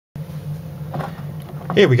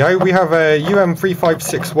Here we go, we have a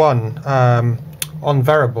UM3561 on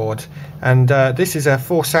Veriboard, and this is a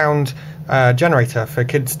 4-sound generator for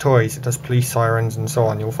kids' toys. It does police sirens and so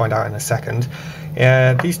on, you'll find out in a second.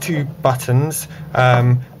 These two buttons,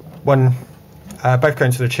 both go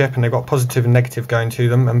into the chip, and they've got positive and negative going to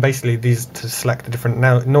them, and basically these to select the different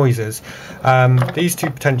noises. These two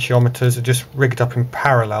potentiometers are just rigged up in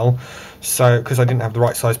parallel, so because I didn't have the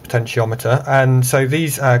right size potentiometer, and so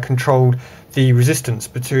these controlled the resistance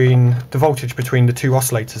between the voltage between the two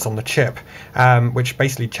oscillators on the chip, which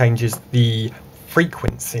basically changes the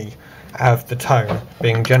frequency of the tone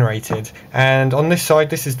being generated. And on this side,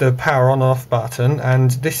 this is the power on off button,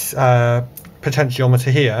 and this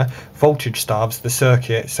potentiometer here voltage starves the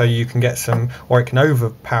circuit, so you can get some, or it can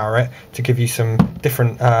overpower it to give you some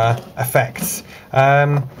different effects.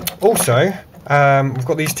 Also, we've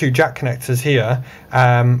got these two jack connectors here,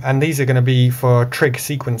 and these are going to be for trig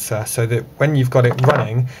sequencer, so that when you've got it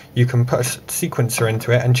running you can put a sequencer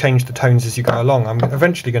into it and change the tones as you go along. I'm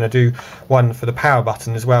eventually going to do one for the power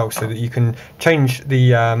button as well, so that you can change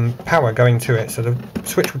the power going to it, so the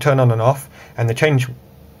switch will turn on and off, and the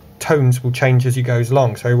tones will change as you goes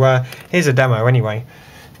along. So here's a demo anyway.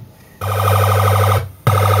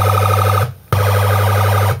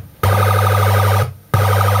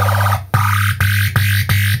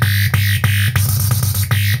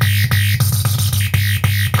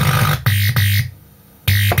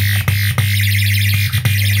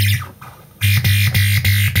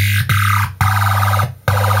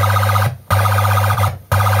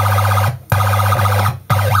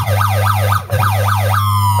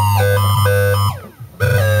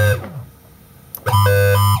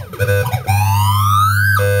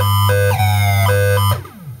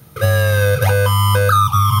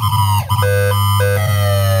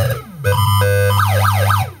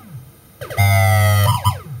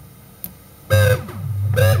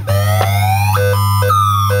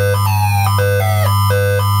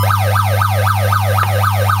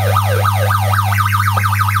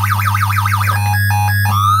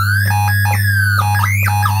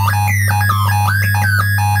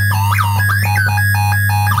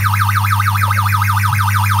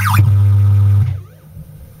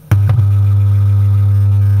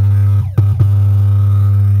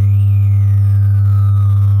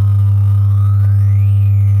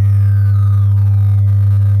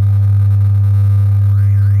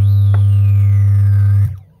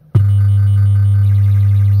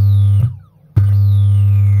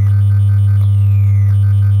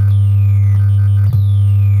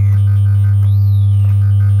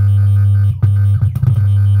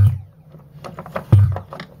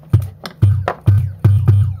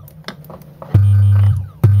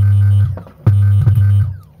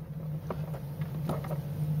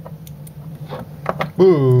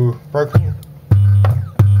 Ooh, broken.